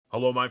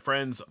Hello, my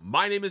friends.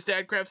 My name is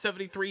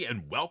DadCraft73,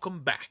 and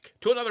welcome back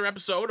to another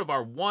episode of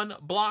our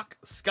OneBlock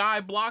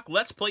Skyblock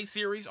Let's Play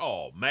series.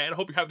 Oh, man, I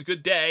hope you're having a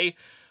good day.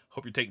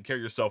 Hope you're taking care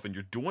of yourself and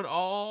you're doing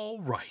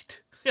all right.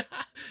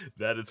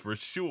 That is for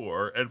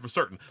sure and for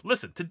certain.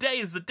 Listen, today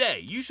is the day.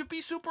 You should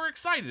be super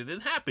excited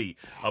and happy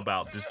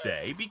about this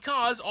day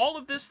because all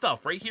of this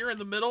stuff right here in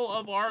the middle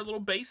of our little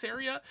base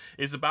area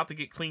is about to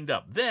get cleaned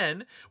up.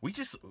 Then we're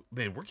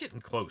getting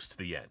close to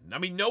the end. I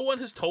mean, no one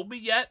has told me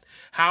yet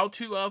how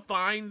to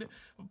find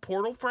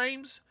portal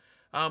frames.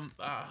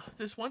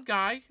 This one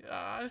guy,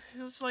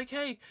 was like,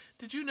 hey,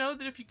 did you know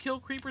that if you kill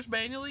creepers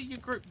manually, you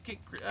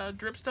get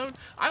dripstone?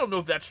 I don't know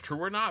if that's true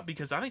or not,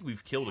 because I think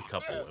we've killed a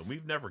couple, and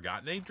we've never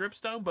gotten any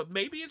dripstone, but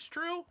maybe it's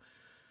true.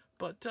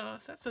 But,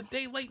 that's a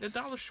day late and a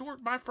dollar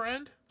short, my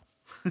friend.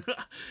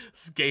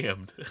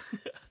 Scammed.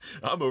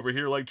 I'm over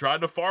here, like,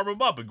 trying to farm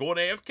them up and going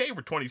AFK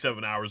for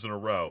 27 hours in a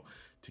row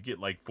to get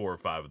like 4 or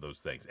 5 of those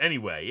things.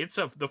 Anyway,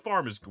 the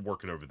farm is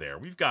working over there.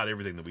 We've got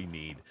everything that we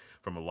need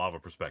from a lava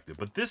perspective,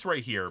 but this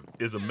right here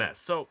is a mess.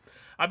 So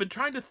I've been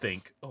trying to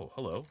think. Oh,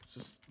 hello.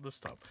 Let's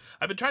stop.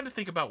 I've been trying to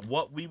think about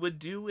what we would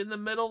do in the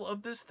middle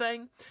of this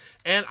thing,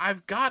 and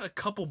I've got a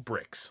couple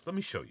bricks. Let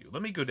me show you.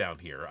 Let me go down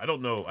here. I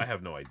don't know. I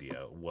have no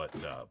idea what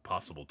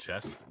possible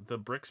chests the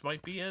bricks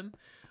might be in.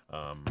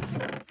 No.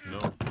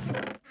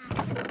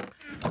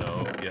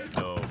 No. Yeah.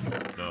 No.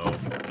 No.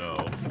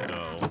 No.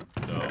 No.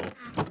 No.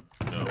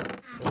 No.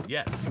 Oh,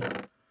 yes.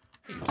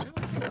 Hey, was there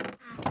like...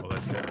 Oh,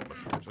 that's different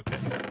mushrooms. Okay.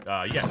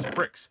 Yes,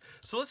 bricks.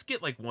 So let's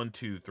get like 1,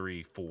 2,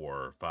 3,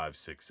 4, 5,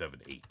 6,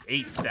 7, 8.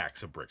 8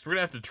 stacks of bricks. We're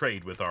gonna have to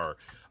trade with our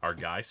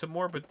guy some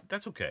more, but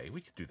that's okay.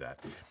 We could do that.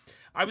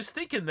 I was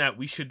thinking that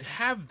we should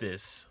have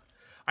this...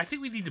 I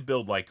think we need to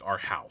build, like, our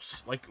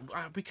house. Like,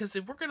 because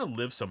if we're going to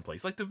live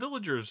someplace, like, the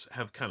villagers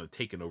have kind of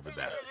taken over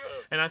that.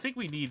 And I think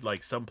we need,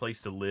 like,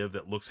 someplace to live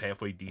that looks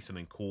halfway decent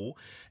and cool.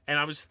 And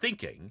I was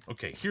thinking,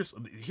 okay,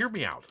 hear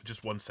me out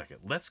just 1 second.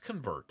 Let's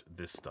convert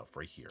this stuff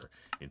right here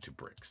into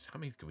bricks. How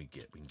many can we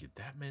get? We can get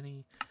that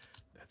many.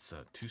 That's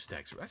 2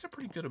 stacks. That's a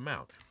pretty good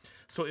amount.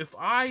 So if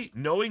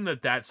knowing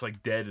that that's,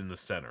 like, dead in the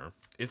center,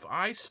 if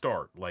I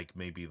start, like,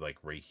 maybe, like,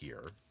 right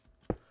here.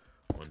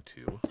 1,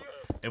 2...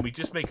 And we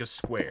just make a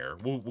square.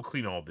 We'll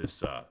clean all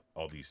these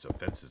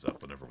fences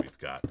up whenever we've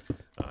got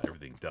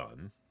everything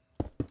done.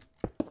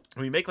 And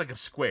we make like a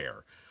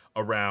square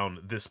around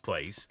this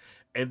place,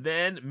 and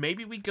then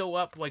maybe we go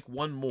up like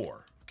 1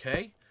 more.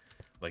 Okay,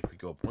 like we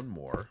go up 1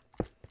 more.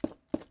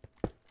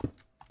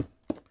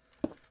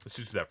 Let's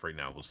just do that for right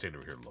now. We'll stand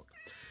over here and look.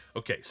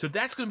 Okay, so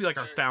that's going to be like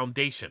our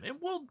foundation. And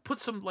we'll put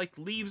some like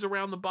leaves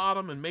around the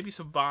bottom and maybe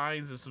some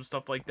vines and some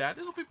stuff like that.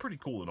 It'll be pretty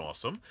cool and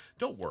awesome.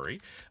 Don't worry.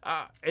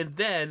 And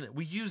then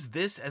we use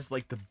this as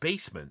like the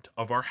basement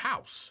of our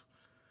house.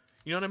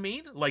 You know what I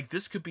mean? Like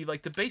this could be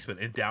like the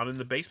basement. And down in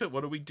the basement,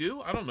 what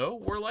do? I don't know.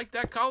 We're like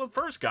that column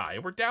first guy.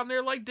 And we're down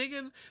there like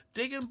digging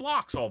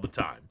blocks all the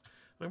time.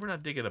 I mean, we're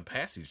not digging a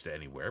passage to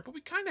anywhere, but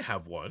we kind of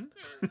have one.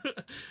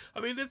 I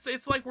mean,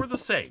 it's like we're the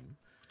same,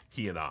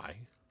 he and I.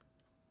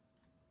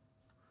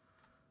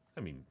 I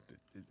mean,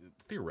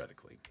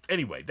 theoretically.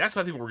 Anyway, that's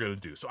what I think we're going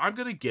to do. So I'm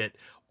going to get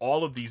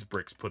all of these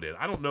bricks put in.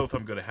 I don't know if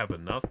I'm going to have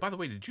enough. By the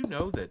way, did you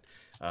know that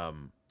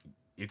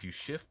if you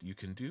shift, you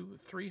can do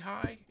 3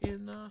 high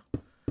in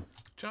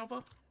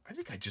Java? I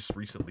think I just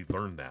recently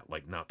learned that,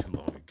 like, not too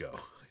long ago.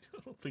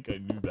 I don't think I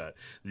knew that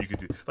you could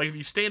do. Like, if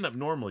you stand up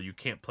normally, you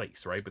can't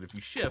place, right? But if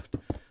you shift,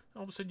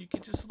 all of a sudden you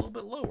get just a little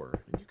bit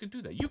lower, and you can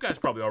do that. You guys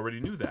probably already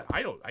knew that.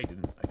 I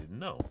didn't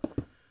know.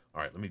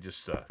 All right, let me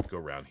just go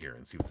around here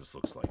and see what this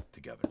looks like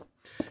together.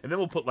 And then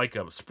we'll put like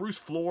a spruce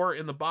floor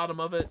in the bottom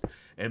of it,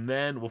 and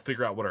then we'll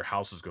figure out what our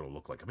house is going to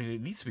look like. I mean,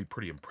 it needs to be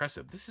pretty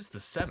impressive. This is the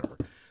center.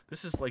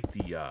 This is like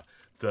the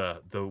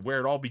where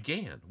it all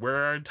began, where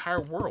our entire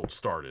world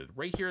started,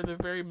 right here in the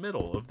very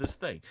middle of this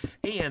thing.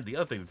 And the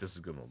other thing that this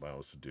is going to allow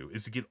us to do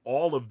is to get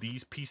all of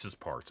these pieces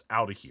parts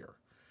out of here.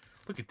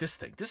 Look at this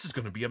thing. This is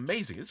going to be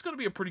amazing. It's going to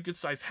be a pretty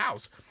good-sized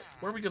house.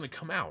 Where are we going to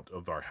come out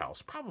of our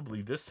house?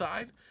 Probably this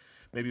side.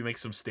 Maybe make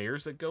some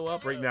stairs that go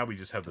up. Right now we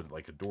just have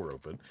like a door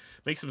open.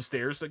 Make some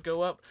stairs that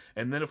go up.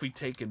 And then if we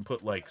take and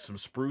put like some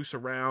spruce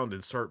around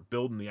and start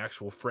building the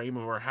actual frame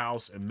of our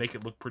house and make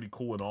it look pretty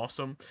cool and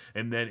awesome.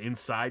 And then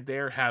inside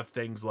there have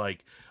things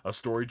like a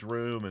storage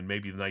room and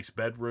maybe a nice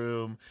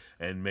bedroom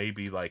and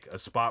maybe like a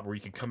spot where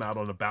you can come out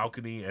on a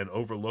balcony and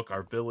overlook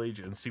our village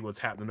and see what's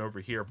happening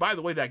over here. By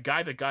the way, that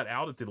guy that got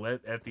out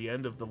at the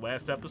end of the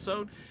last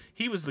episode,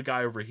 he was the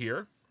guy over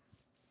here.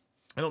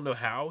 I don't know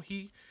how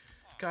he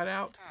got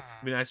out.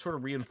 I mean, I sort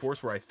of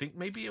reinforced where I think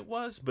maybe it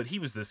was, but he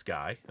was this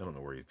guy. I don't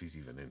know if he's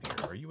even in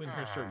here. Are you in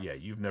here, sir? Yeah,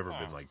 you've never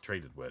been like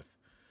traded with.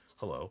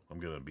 Hello, I'm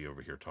gonna be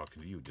over here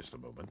talking to you in just a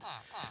moment.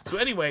 So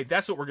anyway,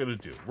 that's what we're gonna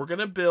do. We're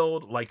gonna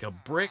build like a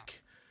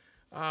brick,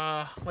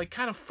 like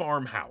kind of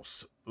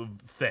farmhouse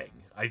thing.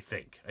 I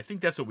think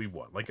that's what we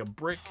want, like a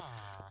brick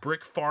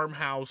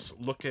farmhouse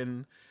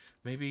looking,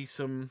 maybe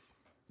some,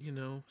 you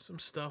know, some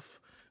stuff.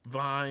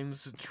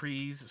 Vines,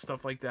 trees,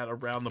 stuff like that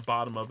around the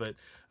bottom of it.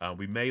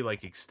 We may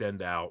like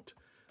extend out,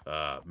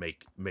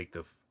 make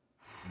the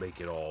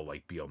make it all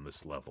like be on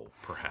this level,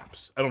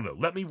 perhaps. I don't know.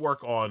 Let me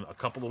work on a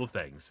couple little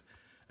things,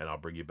 and I'll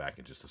bring you back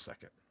in just a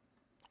second.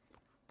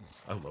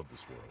 I love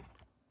this world.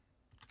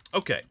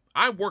 Okay,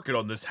 I'm working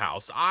on this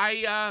house.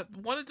 I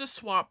wanted to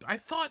swap. I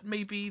thought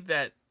maybe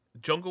that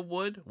jungle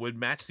wood would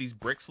match these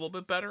bricks a little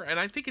bit better, and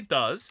I think it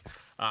does.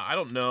 I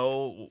don't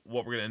know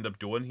what we're going to end up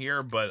doing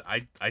here, but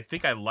I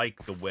think I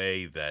like the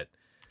way that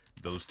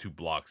those two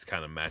blocks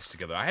kind of match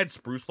together. I had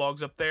spruce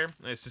logs up there.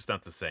 It's just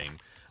not the same.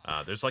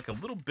 There's like a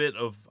little bit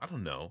of, I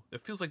don't know,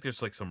 it feels like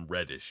there's like some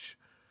reddish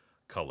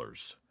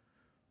colors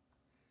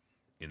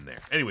in there.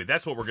 Anyway,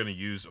 that's what we're going to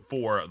use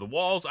for the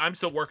walls. I'm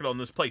still working on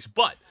this place,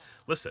 but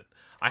listen,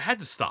 I had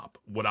to stop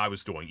what I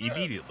was doing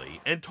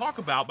immediately and talk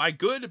about my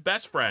good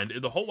best friend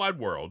in the whole wide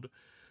world,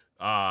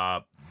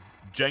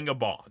 Jenga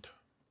Bond.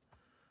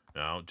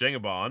 Now,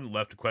 Jenga Bond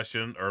left a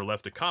question, or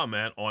left a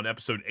comment on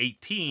episode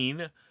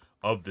 18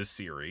 of this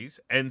series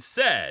and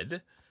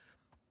said,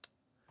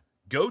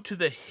 go to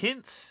the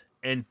hints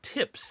and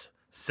tips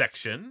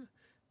section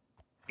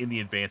in the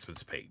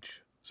advancements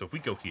page. So if we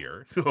go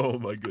here, oh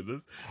my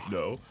goodness,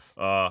 no,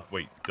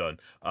 wait, done.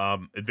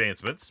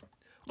 Advancements,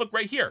 look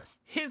right here,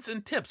 hints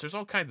and tips. There's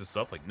all kinds of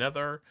stuff like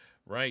nether,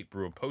 right?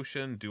 Brew a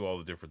potion, do all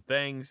the different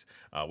things,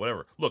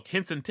 whatever. Look,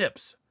 hints and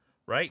tips,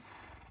 right?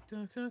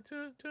 You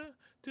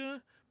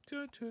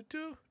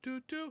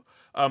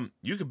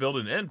can build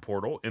an end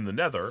portal in the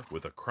nether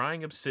with a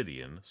crying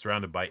obsidian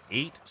surrounded by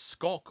 8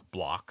 skulk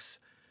blocks,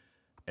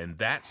 and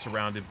that's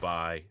surrounded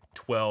by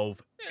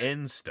 12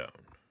 end stone.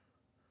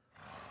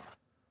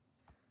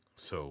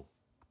 So,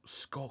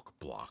 skulk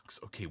blocks.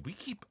 Okay, we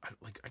keep,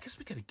 like, I guess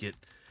we gotta get,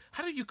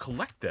 how do you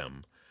collect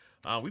them?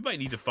 We might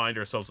need to find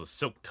ourselves a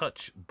Silk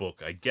Touch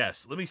book, I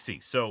guess. Let me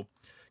see. So,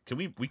 can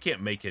we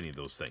can't make any of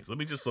those things. Let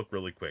me just look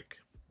really quick.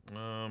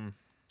 No,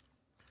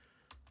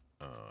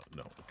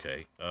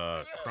 okay.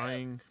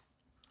 Crying.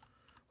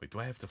 Wait, do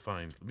I have to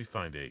find, let me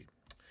find a,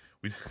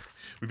 we've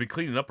been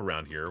cleaning up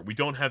around here. We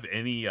don't have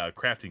any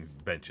crafting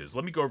benches.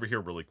 Let me go over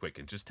here really quick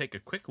and just take a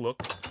quick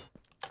look.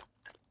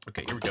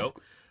 Okay, here we go.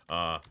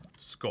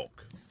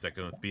 Skulk. Is that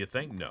going to be a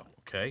thing? No.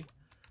 Okay.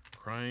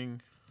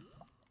 Crying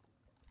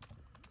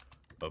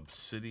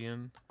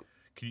obsidian.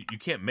 You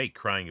can't make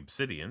crying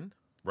obsidian,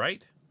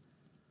 right?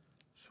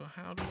 So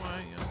how do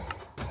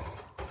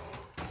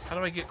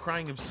I get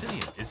crying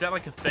obsidian? Is that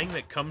like a thing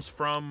that comes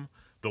from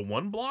the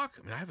OneBlock?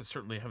 I mean, I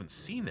certainly haven't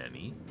seen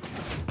any.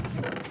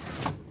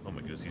 Oh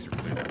my goodness, these are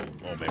clear.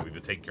 Oh man, we've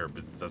been taking care of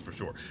business, that's for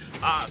sure.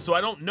 So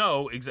I don't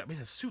know exactly. I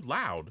mean, it's too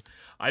loud.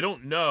 I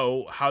don't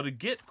know how to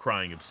get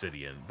crying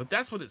obsidian, but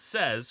that's what it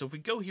says. So if we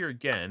go here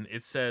again,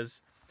 it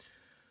says,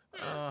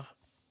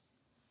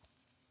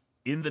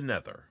 in the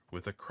nether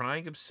with a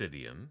crying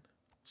obsidian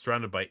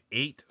surrounded by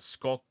 8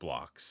 skulk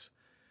blocks,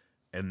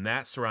 and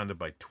that's surrounded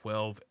by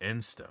 12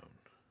 end stone.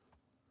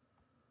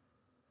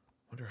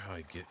 Wonder how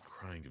I get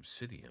crying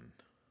obsidian.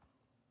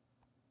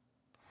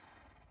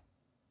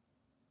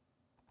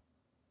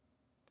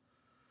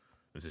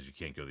 It says you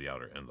can't go to the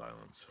outer end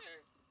islands.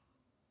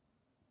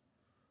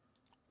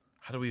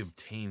 How do we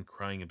obtain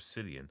crying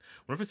obsidian?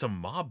 What if it's a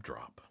mob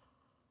drop?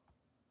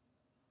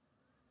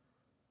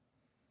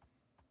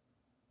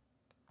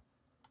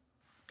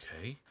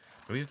 Okay.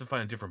 Maybe we have to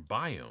find a different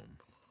biome.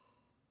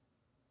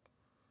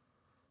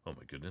 Oh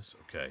my goodness.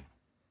 Okay.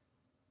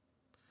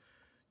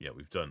 Yeah,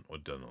 we've done all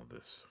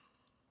this.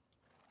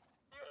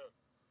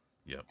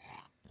 Yep.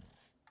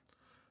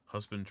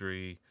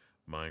 Husbandry,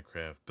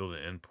 Minecraft, build an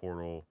end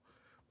portal,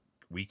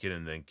 weaken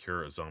and then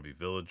cure a zombie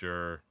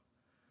villager,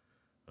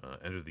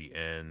 enter the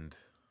end,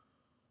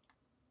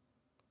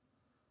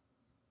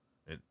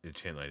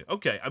 enchant item.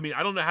 Okay, I mean,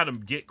 I don't know how to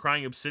get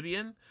crying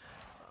obsidian.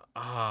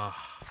 I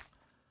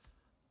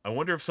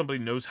wonder if somebody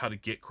knows how to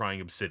get crying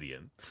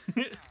obsidian.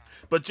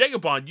 But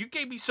Jagabond, you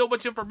gave me so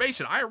much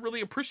information. I really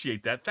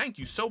appreciate that. Thank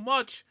you so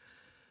much.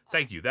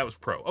 Thank you. That was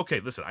pro.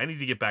 Okay, listen, I need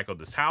to get back on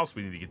this house.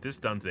 We need to get this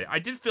done today. I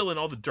did fill in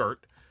all the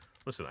dirt.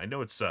 Listen, I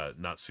know it's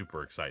not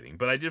super exciting,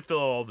 but I did fill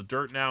all the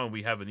dirt now, and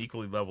we have an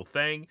equally level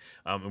thing,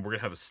 and we're going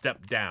to have a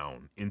step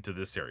down into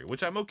this area,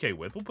 which I'm okay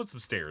with. We'll put some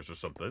stairs or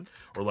something,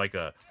 or like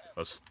a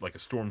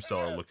storm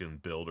cellar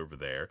looking build over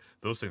there.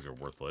 Those things are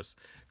worthless.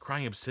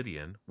 Crying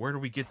obsidian, where do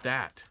we get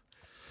that?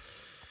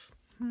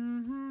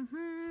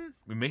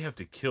 We may have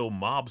to kill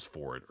mobs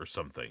for it or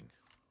something.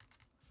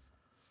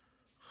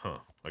 Huh.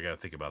 I got to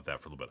think about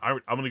that for a little bit. I'm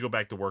going to go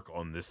back to work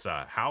on this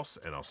house,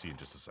 and I'll see you in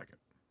just a second.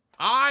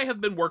 I have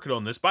been working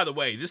on this. By the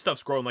way, this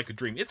stuff's growing like a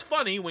dream. It's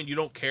funny when you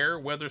don't care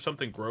whether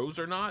something grows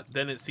or not,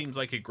 then it seems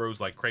like it grows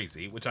like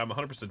crazy, which I'm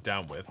 100%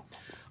 down with.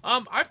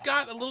 I've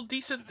got a little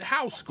decent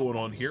house going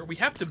on here. We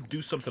have to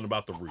do something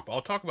about the roof.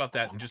 I'll talk about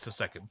that in just a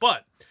second.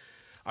 But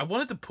I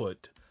wanted to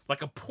put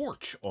like a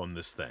porch on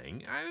this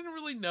thing. I didn't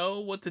really know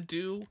what to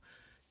do.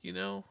 You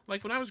know,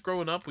 like when I was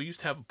growing up, we used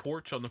to have a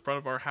porch on the front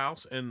of our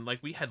house, and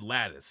like we had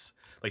lattice,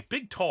 like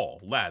big, tall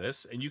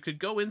lattice, and you could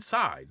go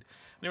inside.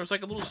 And there was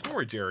like a little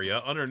storage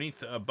area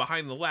underneath,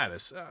 behind the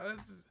lattice. I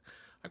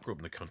grew up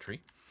in the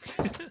country.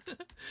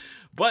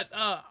 But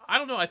I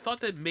don't know. I thought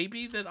that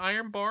maybe that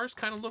iron bars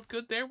kind of look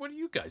good there. What do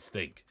you guys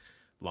think?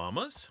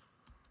 llamas.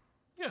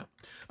 Yeah.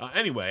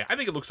 Anyway, I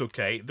think it looks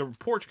okay. The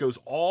porch goes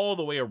all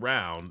the way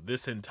around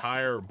this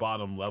entire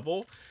bottom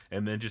level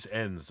and then just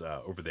ends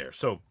over there.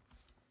 So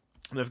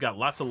and I've got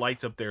lots of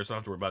lights up there, so I don't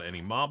have to worry about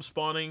any mob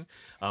spawning.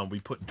 We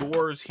put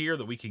doors here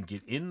that we can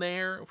get in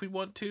there if we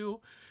want to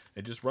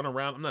and just run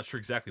around. I'm not sure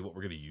exactly what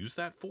we're going to use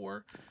that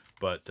for,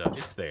 but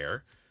it's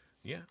there.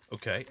 Yeah,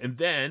 okay. And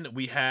then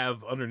we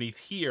have underneath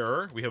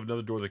here, we have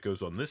another door that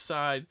goes on this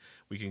side.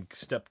 We can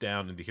step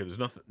down into here. There's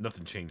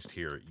nothing changed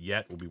here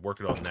yet. We'll be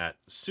working on that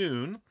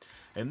soon.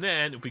 And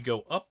then if we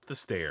go up the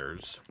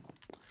stairs,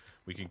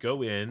 we can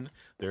go in.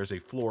 There's a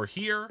floor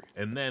here,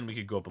 and then we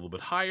could go up a little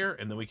bit higher,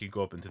 and then we could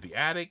go up into the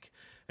attic.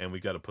 And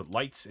we've got to put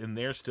lights in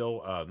there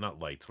still. Not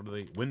lights. What are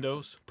they?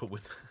 Windows. Put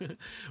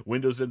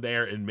windows in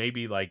there, and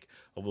maybe like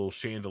a little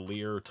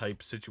chandelier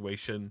type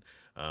situation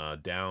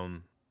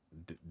down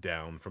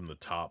from the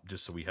top,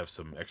 just so we have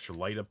some extra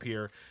light up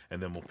here.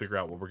 And then we'll figure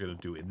out what we're going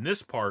to do in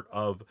this part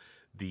of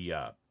the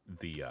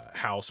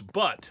house.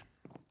 But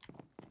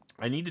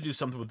I need to do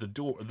something with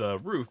the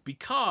roof,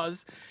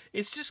 because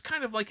it's just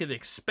kind of like an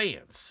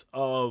expanse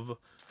of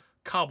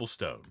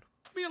cobblestone.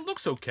 I mean, it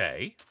looks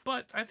okay,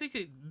 but I think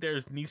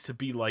there needs to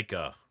be like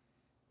a,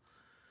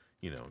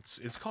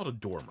 it's called a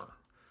dormer.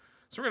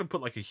 So we're going to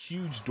put like a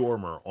huge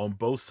dormer on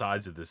both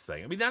sides of this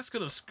thing. I mean, that's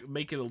going to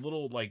make it a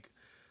little like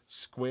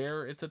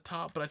square at the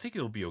top, but I think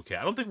it'll be okay.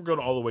 I don't think we're going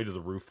all the way to the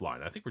roof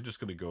line. I think we're just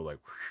going to go like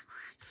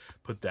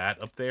put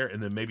that up there,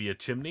 and then maybe a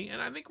chimney,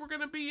 and I think we're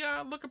going to be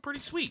looking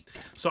pretty sweet.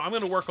 So I'm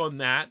going to work on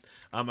that.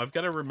 I've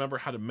got to remember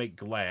how to make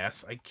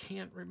glass. I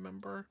can't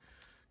remember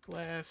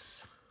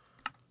glass.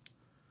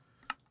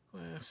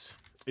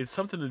 It's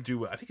something to do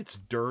with, I think it's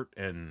dirt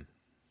and,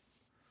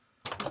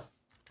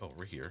 oh,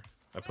 we're here.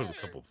 I put a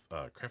couple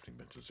crafting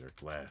benches there.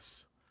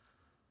 Glass.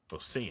 Oh,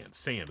 sand.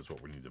 Sand is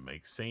what we need to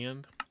make.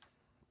 Sand.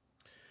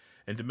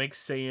 And to make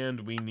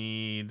sand, we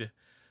need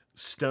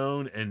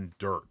stone and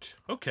dirt.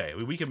 Okay,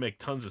 we can make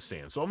tons of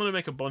sand. So I'm going to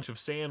make a bunch of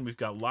sand. We've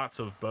got lots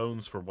of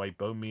bones for white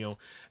bone meal,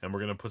 and we're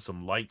going to put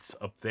some lights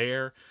up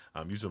there.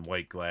 I'm using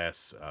white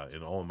glass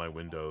in all of my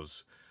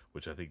windows,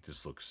 which I think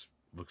just looks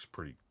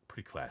pretty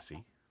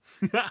classy.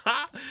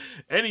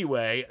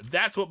 Anyway,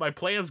 that's what my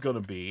plan's going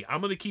to be.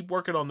 I'm going to keep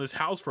working on this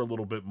house for a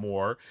little bit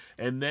more,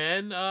 and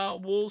then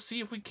we'll see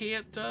if we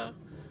can't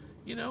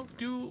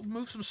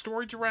move some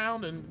storage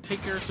around and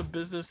take care of some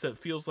business that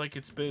feels like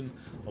it's been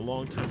a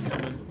long time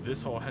coming.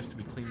 This all has to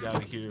be cleaned out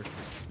of here.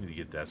 Need to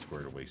get that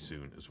squared away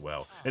soon as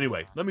well.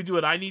 Anyway, let me do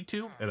what I need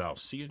to, and I'll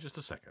see you in just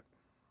a second.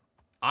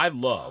 I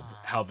love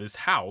how this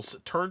house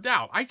turned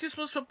out. I just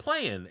was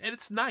playing, and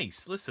it's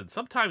nice. Listen,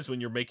 sometimes when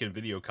you're making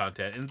video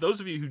content, and those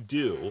of you who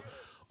do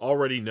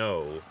already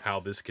know how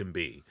this can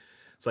be.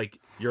 It's like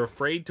you're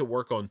afraid to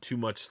work on too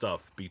much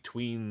stuff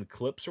between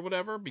clips or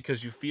whatever,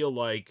 because you feel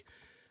like,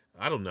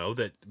 I don't know,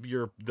 that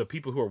the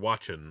people who are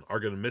watching are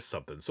going to miss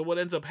something. So what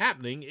ends up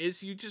happening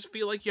is you just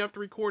feel like you have to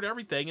record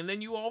everything, and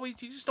then you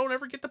just don't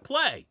ever get to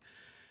play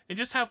and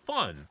just have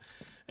fun.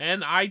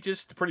 And I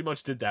just pretty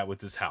much did that with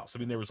this house. I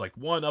mean, there was like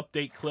one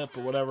update clip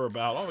or whatever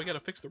about, oh, we got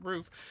to fix the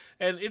roof,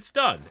 and it's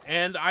done,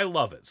 and I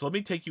love it. So let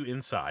me take you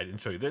inside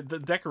and show you. The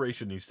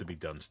decoration needs to be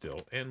done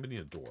still, and we need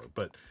a door,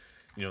 but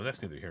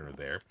that's neither here nor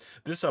there.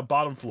 This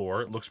bottom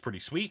floor looks pretty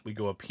sweet. We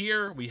go up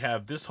here. We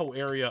have this whole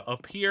area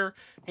up here,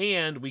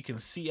 and we can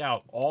see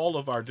out all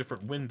of our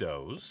different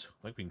windows.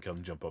 Like, we can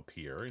come jump up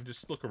here and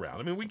just look around.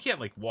 I mean, we can't,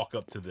 like, walk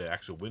up to the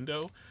actual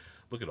window.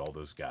 Look at all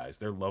those guys.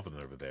 They're loving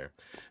it over there.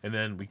 And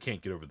then we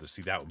can't get over to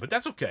see that one, but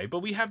that's okay. But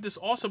we have this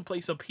awesome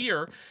place up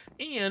here,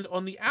 and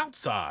on the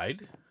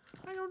outside,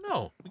 I don't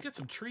know. We got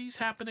some trees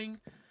happening.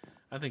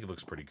 I think it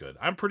looks pretty good.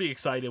 I'm pretty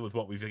excited with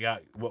what we've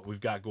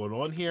got going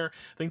on here.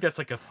 I think that's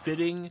like a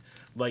fitting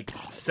like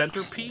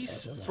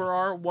centerpiece for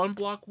our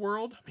OneBlock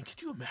world. I mean,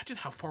 could you imagine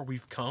how far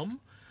we've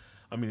come?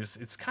 I mean,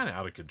 it's kind of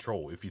out of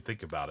control if you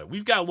think about it.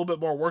 We've got a little bit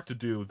more work to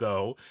do,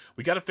 though.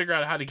 We got to figure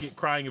out how to get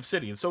Crying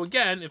Obsidian. So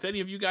again, if any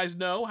of you guys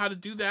know how to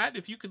do that,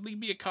 if you could leave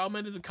me a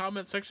comment in the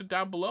comment section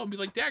down below and be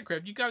like,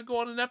 Dadcraft, you got to go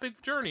on an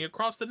epic journey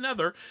across the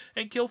nether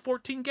and kill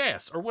 14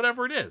 ghast or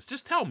whatever it is.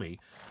 Just tell me,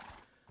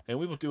 and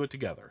we will do it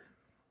together.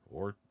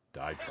 Or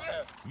die trying.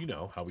 You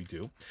know how we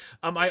do.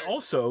 I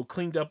also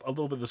cleaned up a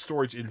little bit of the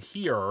storage in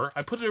here.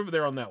 I put it over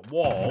there on that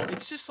wall.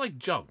 It's just like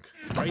junk,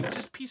 right? It's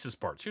just pieces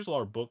parts. Here's all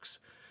our books.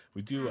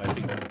 We do, I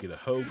think, we can get a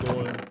hoe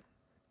going.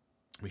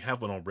 We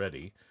have one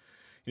already.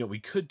 What we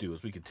could do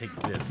is we could take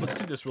this. Let's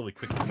do this really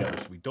quick together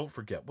so we don't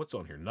forget. What's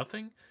on here?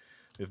 Nothing.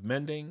 We have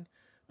mending.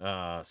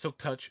 Silk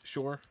touch,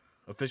 sure.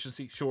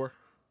 Efficiency, sure.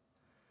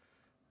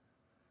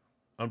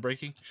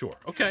 Unbreaking, sure.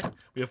 Okay.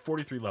 We have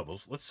 43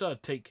 levels. Let's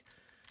take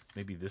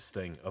maybe this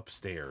thing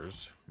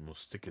upstairs, and we'll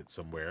stick it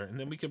somewhere, and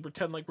then we can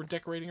pretend like we're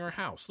decorating our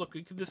house. Look,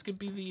 this could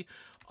be the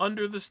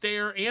under the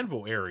stair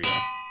anvil area.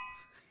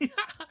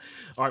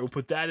 All right, we'll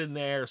put that in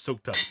there.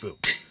 Soak touch, boom.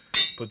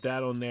 Put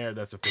that on there.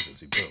 That's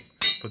efficiency, boom.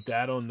 Put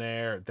that on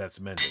there.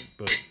 That's mending,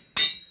 boom.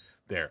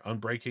 There,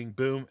 unbreaking,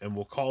 boom. And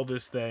we'll call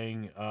this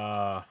thing,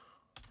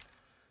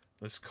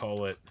 let's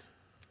call it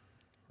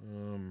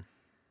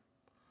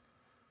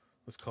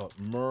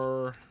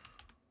Mur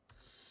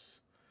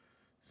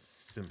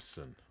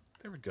Simpson.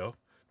 There we go.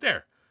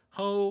 There.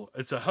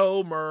 It's a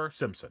Homer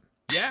Simpson.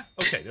 Yeah?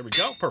 Okay, there we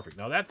go. Perfect.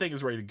 Now that thing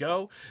is ready to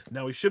go.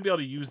 Now we should be able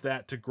to use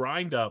that to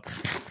grind up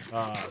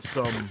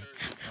some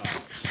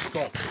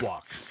sculpt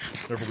blocks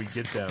whenever we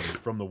get them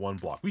from the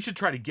OneBlock. We should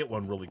try to get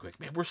one really quick.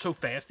 Man, we're so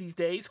fast these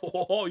days.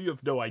 Oh, you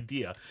have no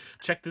idea.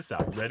 Check this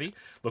out. Ready?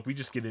 Look, we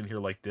just get in here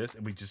like this,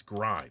 and we just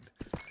grind.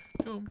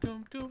 Doom,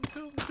 doom, doom,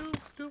 doom, doom,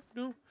 doom,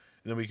 doom.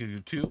 And then we can do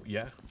 2.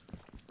 Yeah.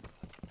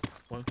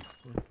 1,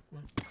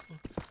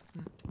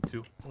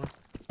 2, 1.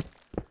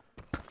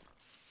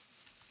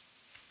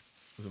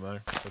 Doesn't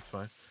matter. That's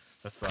fine.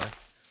 That's fine.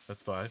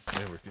 That's fine.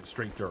 Man, we're getting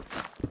straight dirt.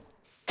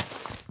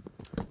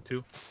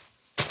 2.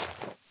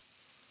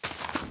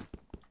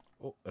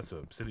 Oh, that's an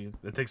obsidian.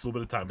 That takes a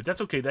little bit of time, but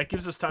that's okay. That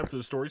gives us time for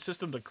the storage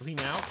system to clean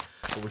out,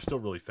 but we're still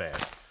really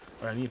fast.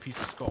 All right, I need a piece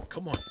of skull.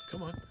 Come on.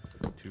 Come on.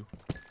 2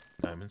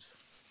 diamonds.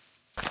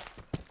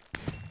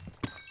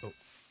 Oh,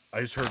 I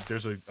just heard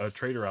there's a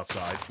trader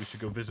outside. We should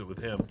go visit with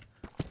him.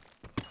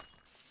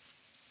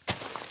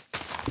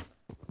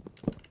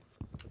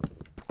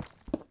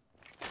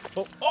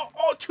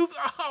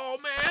 Oh,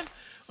 man.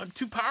 I'm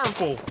too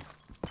powerful.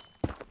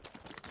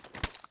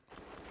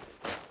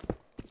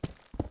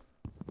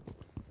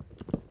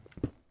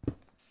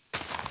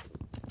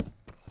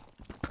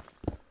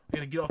 We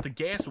gotta get off the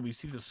gas when we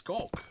see the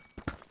skulk.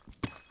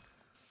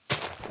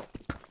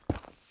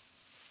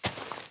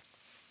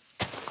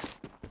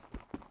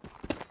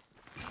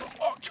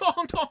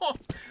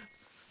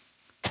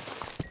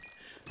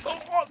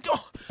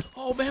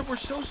 Oh, man,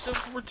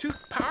 we're too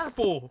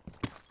powerful.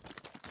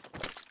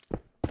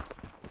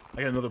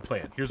 I got another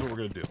plan. Here's what we're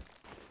gonna do.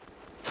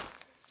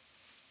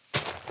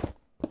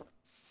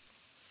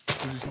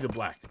 Did you see the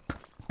black?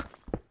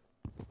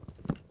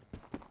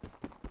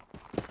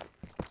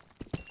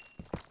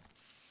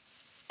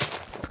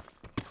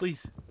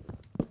 Please.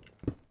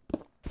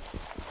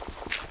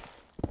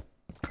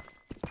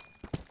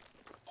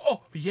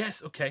 Oh,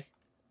 yes, okay.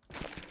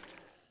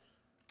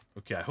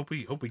 Okay, I hope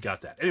we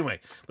got that. Anyway,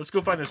 let's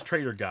go find this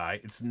trader guy.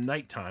 It's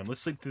nighttime.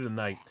 Let's sleep through the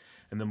night,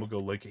 and then we'll go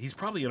look. He's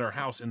probably in our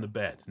house in the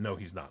bed. No,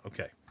 he's not.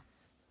 Okay.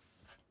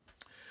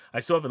 I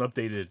still haven't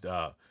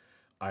updated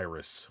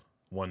Iris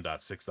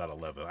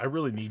 1.6.11. I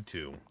really need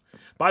to.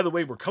 By the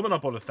way, we're coming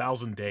up on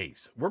 1,000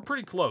 days. We're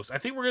pretty close. I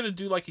think we're going to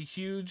do like a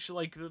huge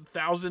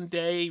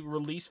 1,000-day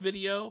release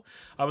video.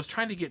 I was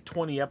trying to get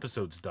 20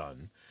 episodes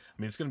done.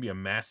 I mean, it's going to be a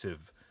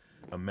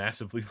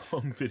massively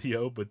long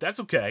video, but that's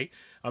okay.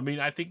 I mean,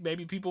 I think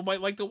maybe people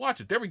might like to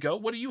watch it. There we go.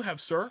 What do you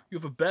have, sir? You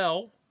have a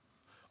bell.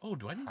 Oh,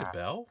 do I need a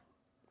bell?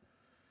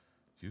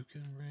 You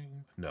can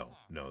ring. No,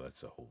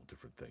 that's a whole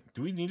different thing.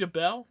 Do we need a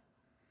bell?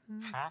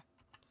 Huh?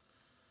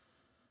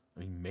 I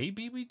mean,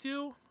 maybe we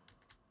do.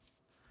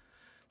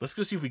 Let's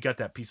go see if we got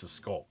that piece of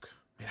skulk.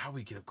 Man, how do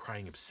we get a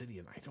crying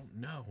obsidian? I don't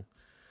know.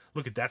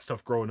 Look at that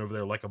stuff growing over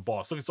there like a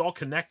boss. Look, it's all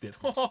connected.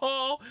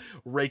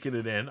 Raking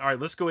it in. All right,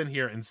 let's go in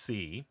here and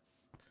see.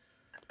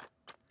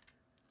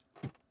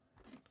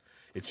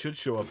 It should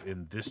show up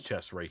in this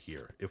chest right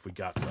here if we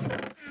got some,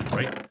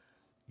 right?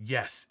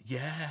 Yes,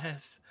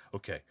 yes.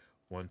 Okay,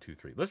 1, 2,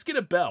 3. Let's get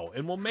a bell,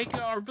 and we'll make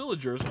our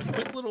villagers a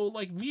quick little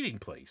meeting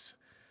place.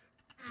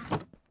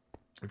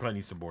 We probably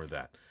need some more of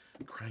that.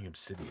 Crying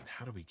obsidian.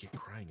 How do we get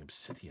crying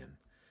obsidian?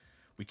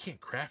 We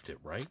can't craft it,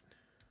 right?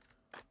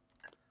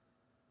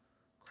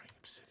 Crying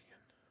obsidian.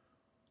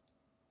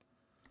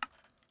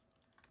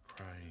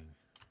 Crying.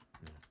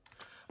 No.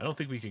 I don't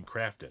think we can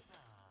craft it.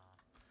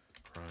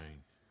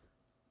 Crying.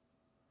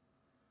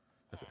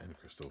 That's an end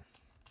crystal.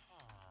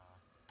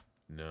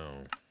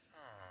 No.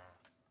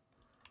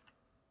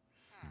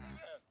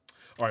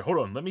 All right, hold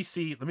on. Let me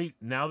see.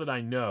 Now that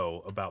I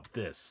know about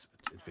this,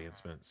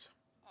 advancements.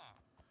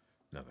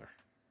 Another.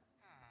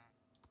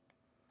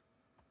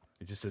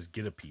 It just says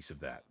get a piece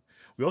of that.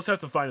 We also have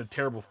to find a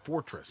terrible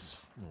fortress.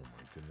 Oh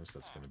my goodness,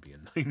 that's going to be a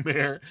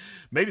nightmare.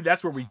 Maybe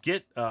that's where we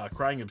get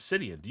crying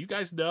obsidian. Do you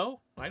guys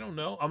know? I don't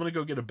know. I'm going to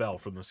go get a bell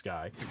from this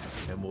guy,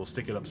 and we'll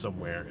stick it up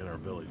somewhere in our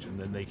village, and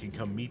then they can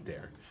come meet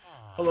there.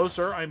 Hello,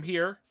 sir. I'm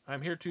here.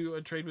 I'm here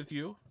to trade with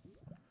you.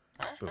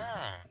 Boom.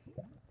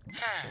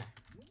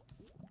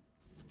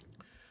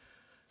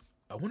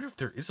 I wonder if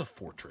there is a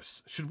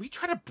fortress. Should we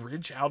try to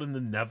bridge out in the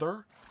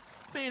nether?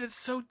 Man, it's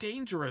so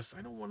dangerous.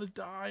 I don't want to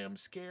die. I'm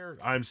scared.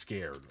 I'm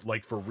scared.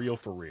 Like, for real,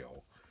 for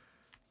real.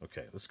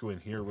 Okay, let's go in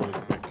here really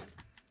quick.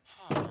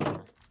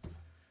 And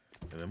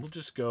then we'll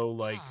just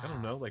go, I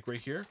don't know, right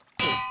here.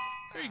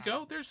 There you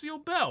go. There's the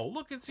old bell.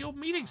 Look, it's the old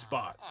meeting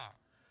spot.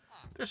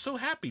 They're so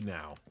happy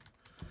now.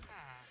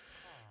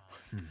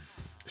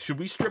 Should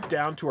we strip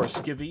down to our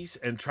skivvies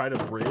and try to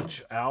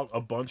bridge out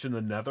a bunch in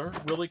the nether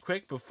really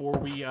quick before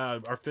we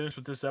are finished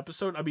with this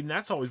episode? I mean,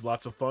 that's always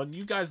lots of fun.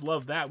 You guys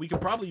love that. We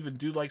could probably even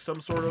do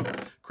some sort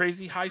of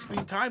crazy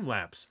high-speed time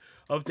lapse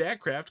of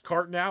Dadcraft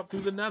carting out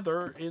through the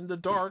nether in the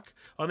dark,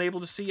 unable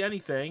to see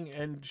anything,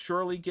 and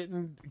surely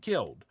getting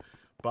killed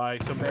by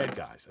some bad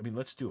guys. I mean,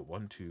 let's do it.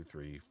 1, 2,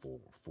 3,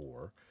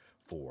 4,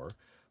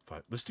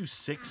 5. Let's do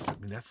 6. I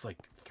mean, that's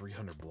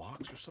 300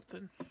 blocks or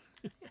something.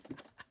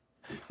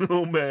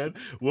 Oh man,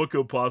 what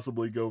could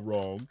possibly go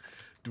wrong?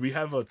 Do we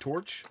have a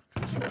torch?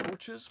 Some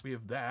torches? We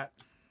have that.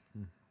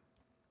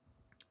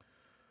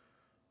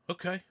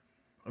 Okay.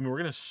 I mean,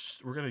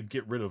 we're gonna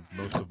get rid of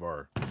most of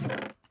our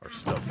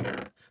stuff here.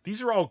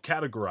 These are all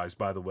categorized,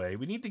 by the way.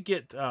 We need to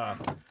get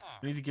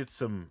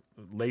some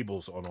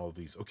labels on all of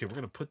these. Okay, we're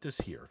gonna put this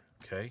here.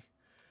 Okay,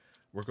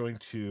 we're going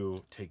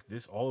to take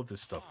all of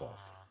this stuff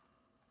off.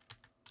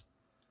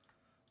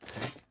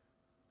 Okay.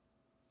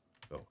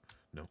 Oh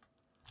no.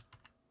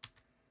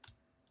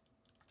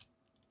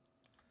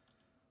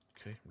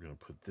 Okay, we're gonna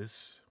put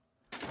this.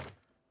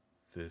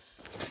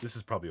 This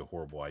is probably a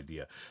horrible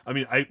idea. I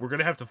mean, we're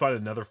gonna have to find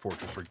another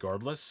fortress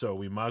regardless, so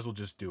we might as well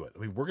just do it. I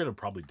mean, we're gonna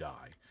probably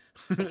die.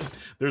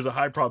 There's a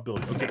high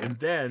probability. Okay, and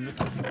then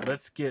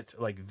let's get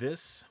like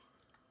this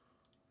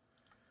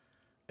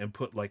and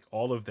put like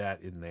all of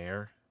that in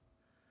there.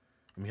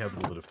 And we have a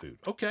little bit of food.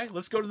 Okay,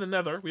 let's go to the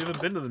Nether. We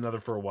haven't been to the Nether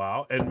for a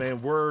while, and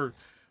man,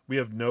 we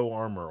have no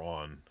armor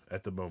on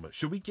at the moment.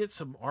 Should we get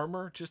some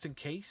armor just in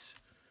case?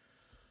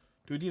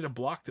 Do we need a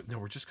block? No,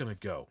 we're just going to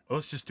go. Oh,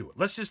 let's just do it.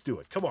 Let's just do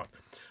it. Come on.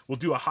 We'll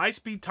do a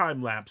high-speed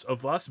time lapse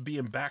of us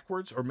being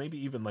backwards, or maybe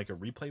even like a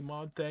replay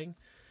mod thing.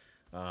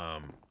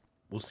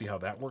 We'll see how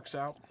that works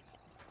out.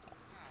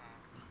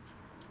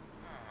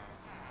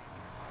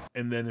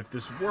 And then if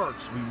this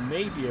works, we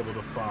may be able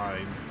to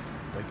find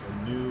like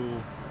a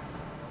new...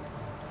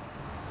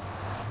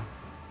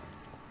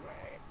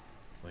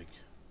 Like...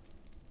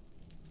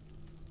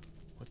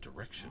 What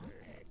direction?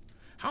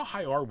 How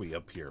high are we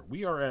up here?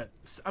 We are at...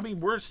 I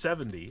mean, we're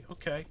 70.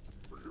 Okay.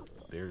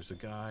 There's a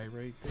guy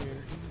right there.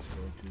 He's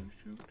going to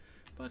shoot.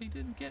 But he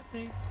didn't get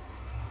me.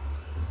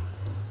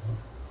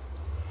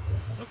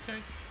 Okay.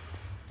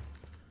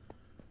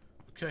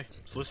 Okay.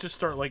 So let's just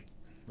start, like...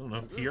 I don't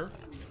know. Here.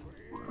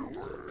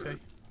 Okay.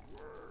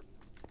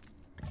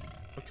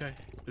 Okay.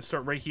 Let's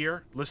start right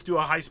here. Let's do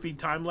a high-speed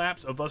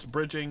time-lapse of us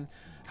bridging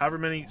however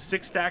many...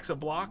 6 stacks of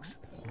blocks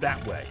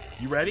that way.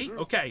 You ready?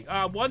 Okay.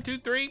 1, 2,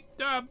 3.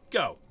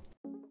 Go.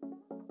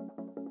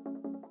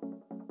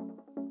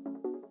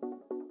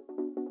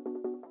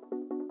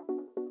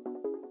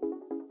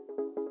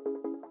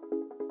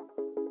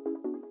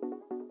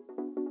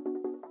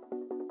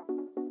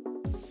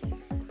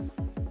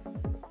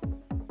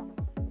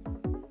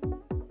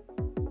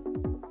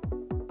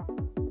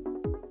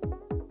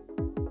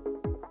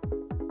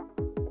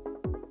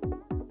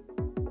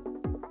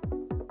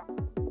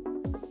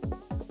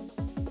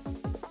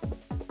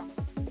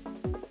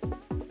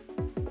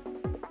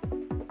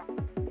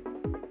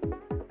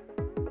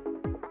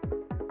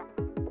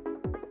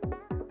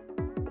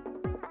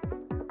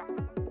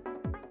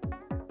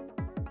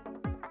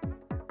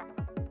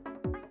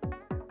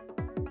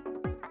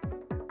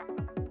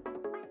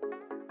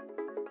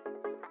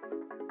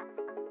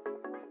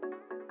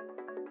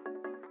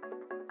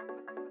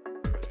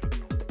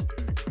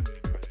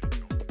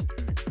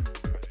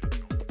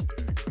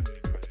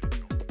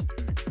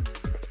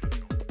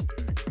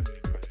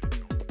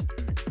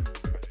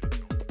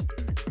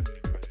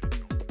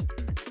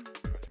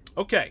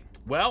 Okay,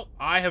 well,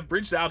 I have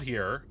bridged out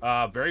here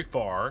very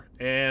far,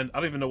 and I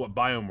don't even know what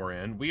biome we're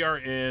in. We are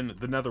in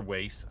the Nether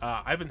Waste.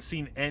 I haven't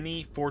seen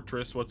any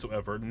fortress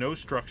whatsoever, no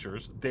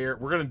structures. We're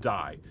going to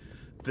die.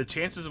 The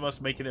chances of us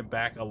making it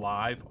back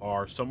alive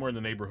are somewhere in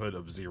the neighborhood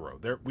of 0.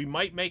 We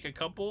might make a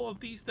couple of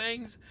these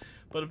things,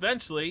 but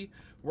eventually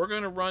we're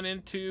going to run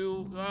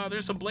into...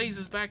 there's some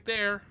blazes back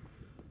there.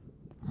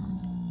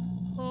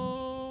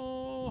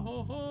 Oh.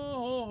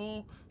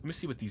 Let me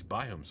see what these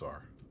biomes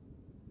are.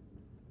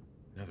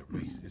 Another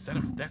waste. Is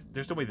that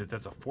there's no way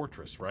that's a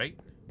fortress, right?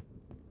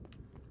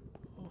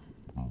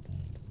 Oh.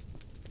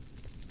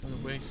 Another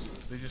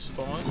waste. They just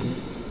spawn.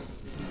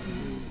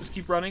 Just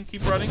keep running,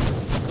 keep running.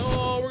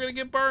 Oh, we're gonna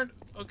get burned.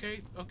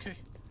 Okay. You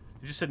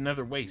just said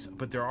another waste,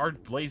 but there are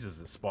blazes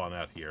that spawn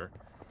out here.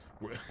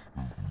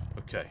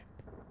 Okay.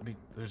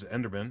 There's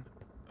an Enderman.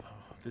 Oh,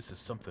 this is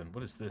something.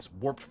 What is this?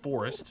 Warped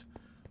forest.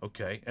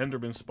 Okay.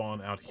 Enderman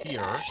spawn out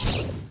here.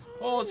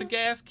 Oh, it's a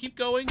gas. Keep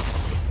going.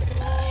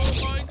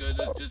 Oh my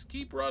goodness, just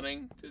keep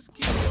running. Just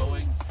keep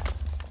going.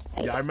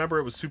 Yeah, I remember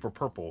it was super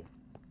purple.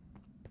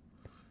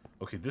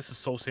 Okay, this is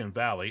Soul Sand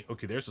Valley.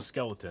 Okay, there's a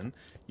skeleton.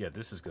 Yeah,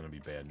 this is going to be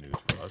bad news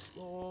for us.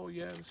 Oh,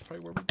 yeah, this is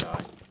probably where we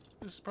die.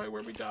 This is probably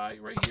where we die.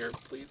 Right here,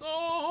 please.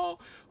 Oh,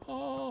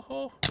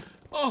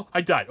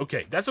 I died.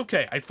 Okay, that's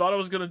okay. I thought I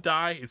was going to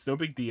die. It's no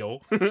big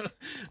deal.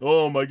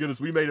 Oh my goodness,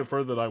 we made it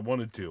further than I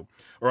wanted to.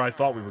 Or I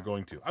thought we were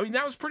going to. I mean,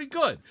 that was pretty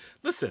good.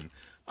 Listen.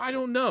 I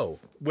don't know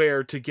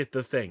where to get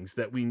the things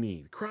that we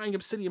need. Crying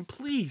obsidian,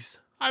 please.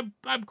 I'm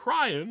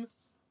crying.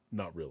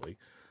 Not really.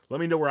 Let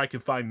me know where I can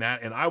find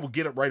that, and I will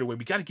get it right away.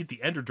 We got to get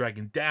the Ender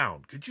Dragon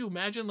down. Could you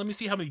imagine? Let me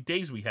see how many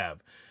days we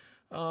have.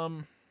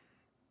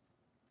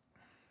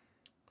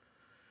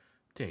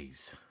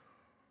 Days.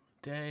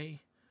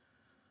 Day.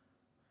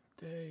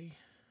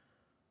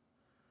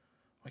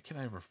 Why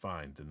can't I ever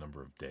find the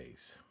number of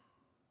days?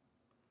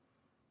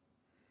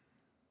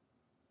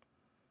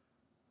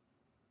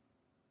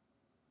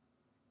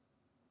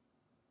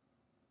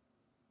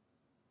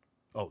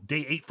 Oh, day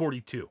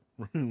 842.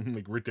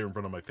 Like right there in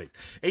front of my face.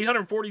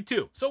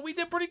 842. So we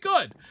did pretty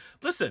good.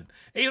 Listen,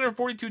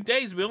 842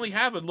 days. We only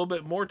have a little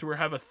bit more to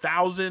have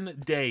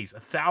 1,000 days,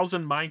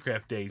 1,000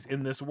 Minecraft days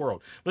in this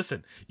world.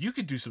 Listen, you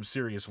could do some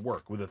serious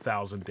work with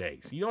 1,000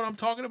 days. You know what I'm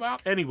talking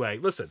about? Anyway,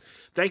 listen,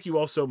 thank you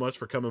all so much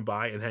for coming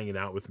by and hanging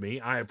out with me.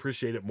 I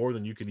appreciate it more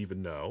than you could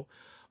even know.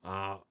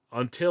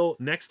 Until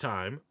next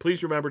time,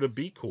 please remember to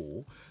be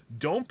cool,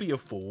 don't be a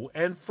fool,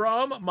 and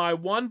from my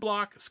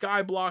OneBlock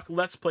Skyblock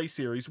Let's Play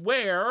series,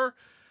 where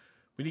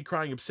we need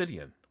crying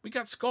obsidian, we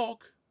got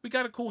Skulk, we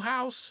got a cool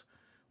house,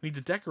 we need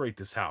to decorate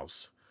this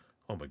house.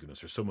 Oh my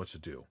goodness, there's so much to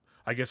do.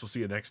 I guess we'll see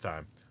you next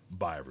time.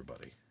 Bye,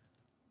 everybody.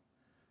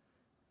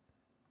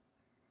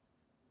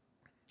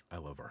 I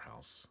love our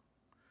house.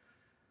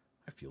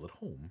 I feel at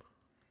home.